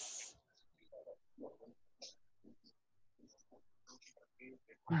lives.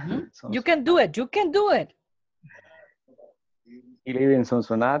 You can do it. You can do it. He lives in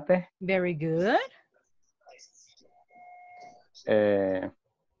Sonsonate. Very good. I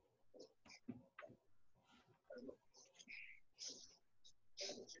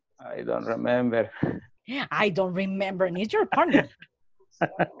don't remember. I don't remember. And it's your partner.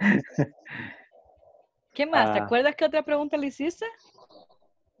 ¿Qué más? ¿Te acuerdas qué otra pregunta le hiciste?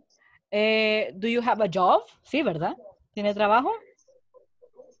 Do you have a job? Sí, ¿verdad? ¿Tiene trabajo?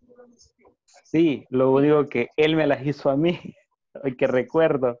 Sí, lo único que él me las hizo a mí, hoy que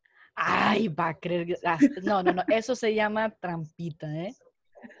recuerdo. Ay, va a creer. No, eso se llama trampita, ¿eh?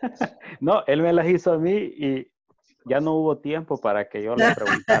 No, él me las hizo a mí y ya no hubo tiempo para que yo le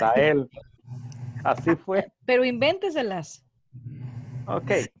preguntara a él. Así fue. Pero invénteselas.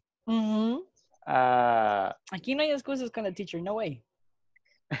 Ok. Aquí no hay excusas con el teacher, no way.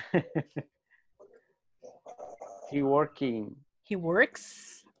 He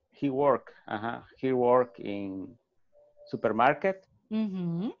works. He work in supermarket.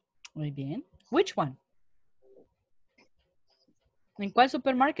 Muy bien. Which one? ¿En cuál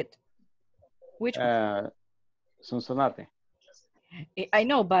supermarket? Which one? Sonsonate. I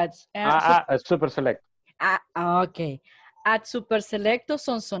know, but... Super Select. Okay. At Super Selecto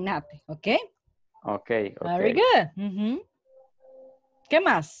Sonsonate, okay? Okay. Very good. ¿Qué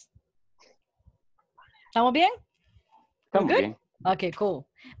más? ¿Estamos bien? Estamos bien. Okay, cool.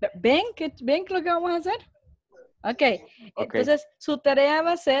 ¿Ven lo que vamos a hacer? Okay. Entonces, su tarea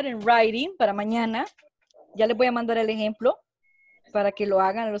va a ser en writing para mañana. Ya les voy a mandar el ejemplo para que lo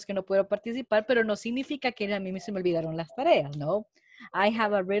hagan a los que no puedo participar, pero no significa que a mí se me olvidaron las tareas, ¿no? I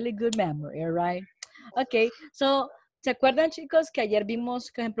have a really good memory, all right? Okay, so, ¿se acuerdan, chicos, que ayer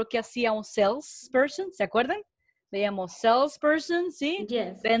vimos, por ejemplo, que hacía un salesperson? ¿Se acuerdan? Veíamos salesperson, ¿sí?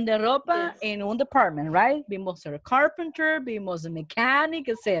 Yes. Vende ropa en un department, right? Vimos el carpenter, vimos el mechanic,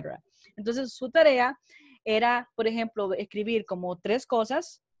 etc. Entonces, su tarea era, por ejemplo, escribir como 3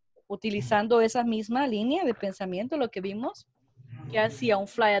 cosas utilizando esa misma línea de pensamiento, lo que vimos, que hacía un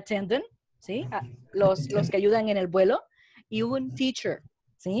flight attendant, ¿sí? Los que ayudan en el vuelo, y un teacher,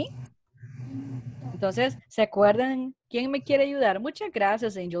 ¿sí? Entonces, ¿se acuerdan? ¿Quién me quiere ayudar? Muchas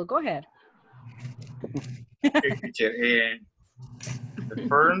gracias, Angel. Go ahead. Okay, teacher. The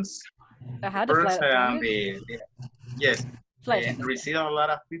first, yes, receive a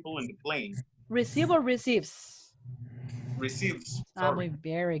lot of people in the plane. Receive or receives? Receives.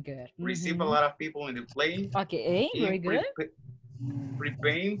 Very good. Receive a lot of people in the plane. Okay, very good.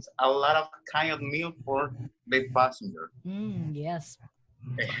 Prepares a lot of kind of meal for the passenger. Yes.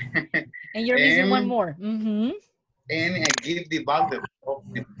 And you're missing one more. And give the bag of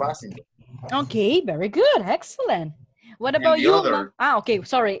the passenger. Okay, very good. Excellent. What about you? Other, okay,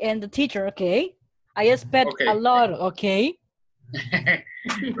 sorry. And the teacher, okay. I expect Okay. a lot, okay?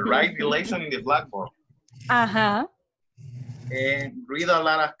 Write the lesson in the blackboard. Uh-huh. And read a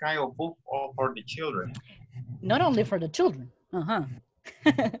lot of kind of book for the children. Not only for the children. Uh-huh.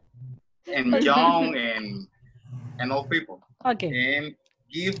 And young and old people. Okay. And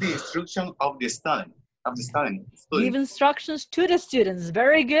give the instruction of the student. Give instructions to the students.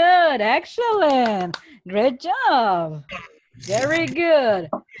 Very good. Excellent. Great job. Very good.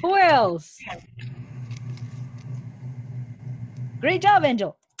 Who else? Great job,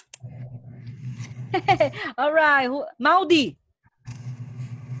 Angel. All right. Maudi.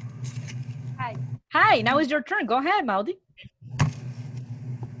 Hi. Hi. Now is your turn. Go ahead, Maudi.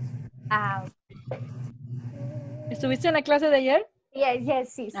 ¿Estuviste en la clase de ayer?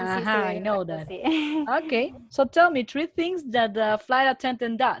 Yes, sí. I know that. Sí. Okay, so tell me 3 things that the flight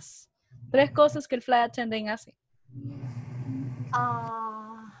attendant does. 3 cosas que el flight attendant hace.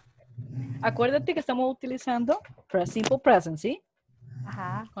 Acuérdate que estamos utilizando simple present, ¿sí?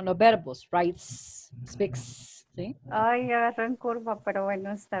 Ajá. Con los verbos, writes, speaks, ¿sí? Ay, agarró en curva, pero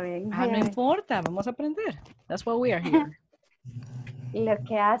bueno, está bien. No importa, vamos a aprender. That's why we are here. Lo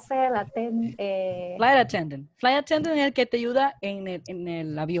que hace la Flight attendant. Flight attendant es el que te ayuda en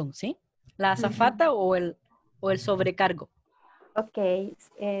el avión, ¿sí? La azafata o el sobrecargo. Ok,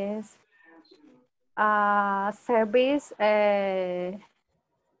 es service,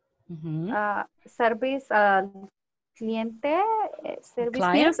 service al cliente, service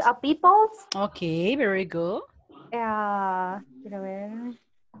Client. a people. Okay, very good. Quiero ver.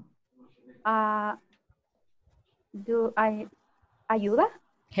 Ayuda.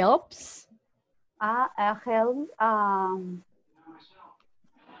 Helps. Help.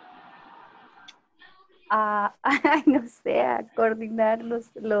 No sé, a coordinar los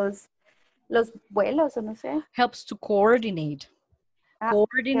vuelos o no sé. Helps to coordinate.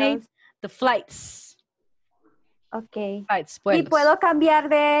 Coordinate the flights. Ok. Flights, Y vuelos. puedo cambiar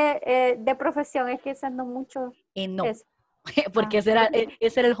de profesión, es que usando mucho. No. Eso. Porque ese era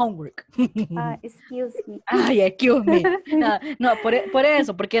el homework. Excuse me. Ay, excuse me. No, por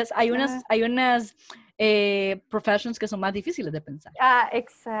eso, porque hay unas professions que son más difíciles de pensar.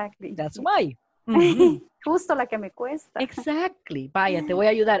 Exactly. That's why. Justo la que me cuesta. Exactly. Vaya, te voy a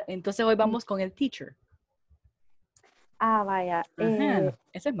ayudar. Entonces hoy vamos con el teacher. Vaya.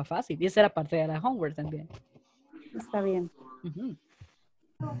 Ese es más fácil. Y esa era parte de la homework también. Está bien.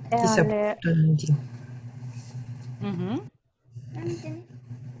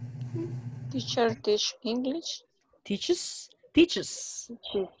 Teacher teach English. Teaches. Teaches.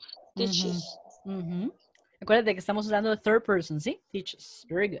 Acuérdate que estamos usando third person, ¿sí? Teaches.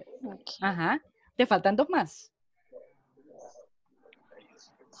 Very good. Okay. Ajá. Te faltan 2 más.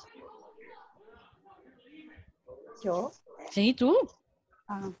 ¿Yo? Sí, tú.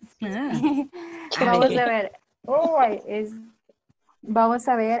 Vamos a ver. Vamos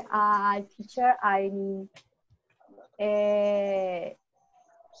a ver. Teacher, I'm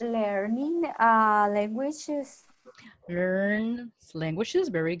learning languages. Learn languages.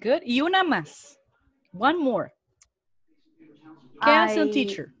 Very good. Y una más. One more. ¿Qué hace un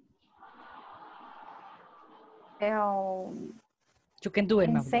teacher? You can do it,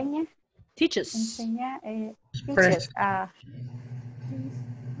 Enseña. Teaches. Enseña. Teaches.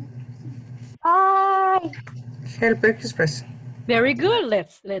 Help express. Very good,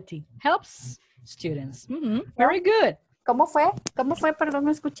 Letty. Helps students. Very good. ¿Cómo fue? ¿Cómo fue? Perdón,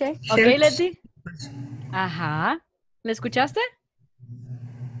 no escuché. Ok, Letty. Ajá. ¿Le escuchaste?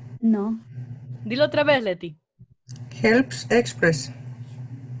 No. Dilo otra vez, Letty. Helps express.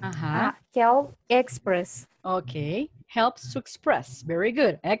 Ajá. Help express. Ok. Helps to express. Very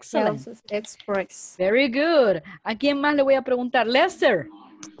good. Excellent. Helps express. Very good. ¿A quién más le voy a preguntar? Lester.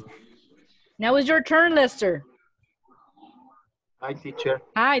 Now it's your turn, Lester. Hi, teacher.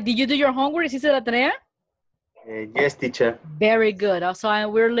 Hi. Did you do your homework? ¿Hiciste la tarea? Yes, teacher. Very good. So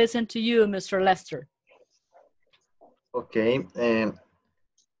we're listening to you, Mr. Lester. Okay.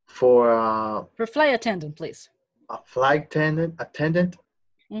 For flight attendant, please. A flight attendant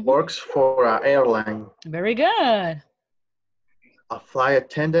works for an airline. Very good. A flight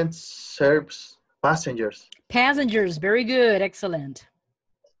attendant serves passengers. Passengers, very good, excellent.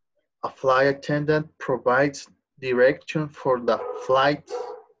 A flight attendant provides direction for the flight.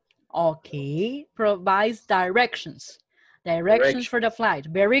 Okay, provides directions. Directions for the flight.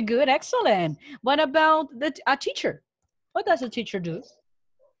 Very good, excellent. What about a teacher? What does a teacher do?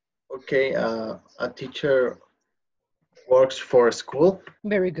 Okay, a teacher works for a school.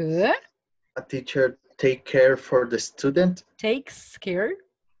 Very good. A teacher take care for the student. Takes care.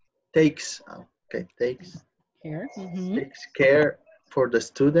 Takes care for the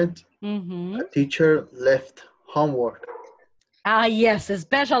student, the teacher left homework. Ah, yes,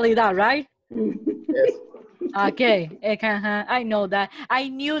 especially that, right? Yes. Okay, I know that. I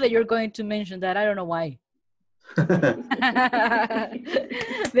knew that you're going to mention that. I don't know why.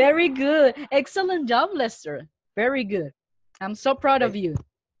 Very good. Excellent job, Lester. Very good. I'm so proud of you.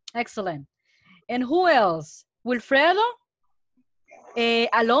 Excellent. And who else? Wilfredo?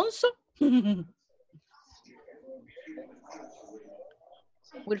 Alonso?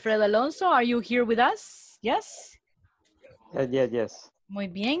 Wilfredo Alonso, are you here with us? Yes? Yes. Muy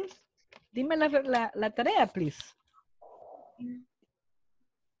bien. Dime la tarea, please.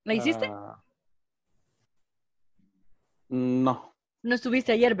 ¿La hiciste? No. No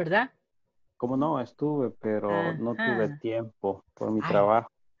estuviste ayer, ¿verdad? Como no, estuve, pero no tuve tiempo por mi trabajo.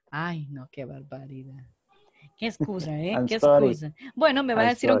 Ay, no, qué barbaridad. Qué excusa, ¿eh? I'm Qué sorry. excusa. Bueno, me vas a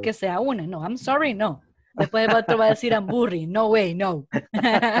I'm decir sorry. aunque sea una. No, I'm sorry, no. Después el otro va a decir I'm burry. No way, no.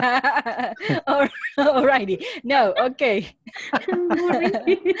 Alrighty. No, okay.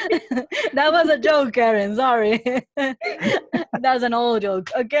 That was a joke, Karen. Sorry. That's an old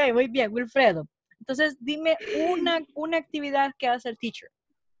joke. Okay, muy bien, Wilfredo. Entonces, dime una actividad que hace el teacher.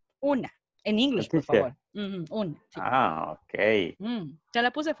 Una. En English, por favor. Una. Sí. Ah, ok. Ya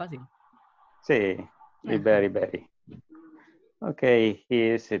la puse fácil. Sí. Very. Okay,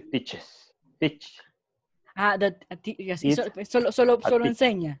 he teaches. Teach. Ah, solo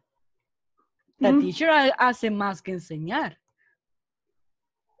enseña. La teacher hace más que enseñar.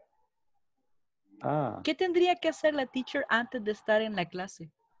 ¿Qué tendría que hacer la teacher antes de estar en la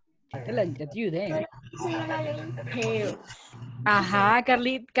clase? ¿Qué le ayude? Ajá,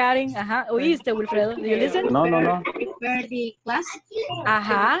 Karen, ajá. ¿Oíste, Wilfredo? ¿Do you listen? No. Prepare the class.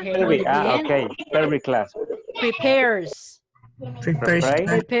 Ajá, muy bien. Okay, prepare class.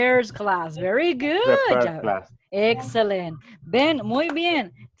 Prepares class. Very good. Prepare class. Excellent. Ven, muy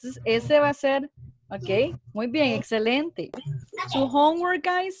bien. Entonces, ese va a ser, ok, muy bien, excelente. Su homework,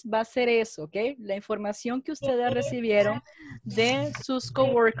 guys, va a ser eso, ok. La información que ustedes recibieron de sus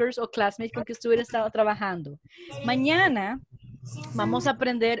coworkers o classmates con que estuvieron trabajando. Mañana vamos a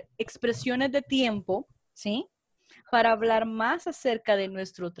aprender expresiones de tiempo, ¿sí? Para hablar más acerca de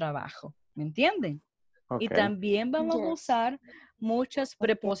nuestro trabajo. ¿Me entienden? Okay. Y también vamos a usar muchas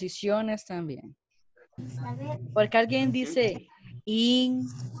preposiciones también. Porque alguien dice in,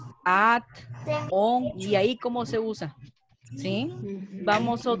 at, on, y ahí cómo se usa. ¿Sí?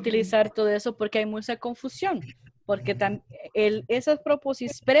 Vamos a utilizar todo eso porque hay mucha confusión. Porque esas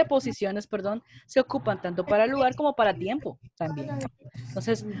preposiciones, se ocupan tanto para lugar como para tiempo también.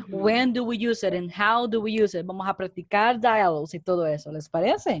 Entonces, when do we use it and how do we use it? Vamos a practicar dialogues y todo eso. ¿Les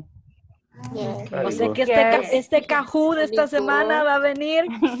parece? O sea que este Kahoot de esta semana va a venir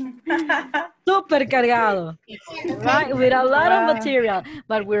súper cargado. Right? With a lot of material.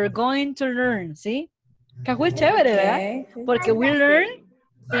 But we're going to learn, ¿sí? Kahoot es chévere, ¿verdad? Porque we learn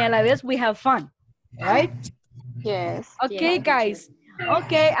y a la vez we have fun. Right? Yes. Okay, guys.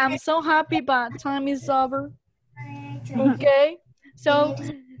 Okay, I'm so happy, but time is over. Okay? So,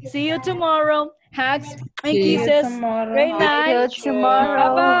 see you tomorrow. Hugs and kisses. Great night. See you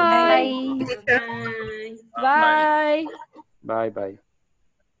tomorrow. Bye-bye. Bye. Bye. Bye.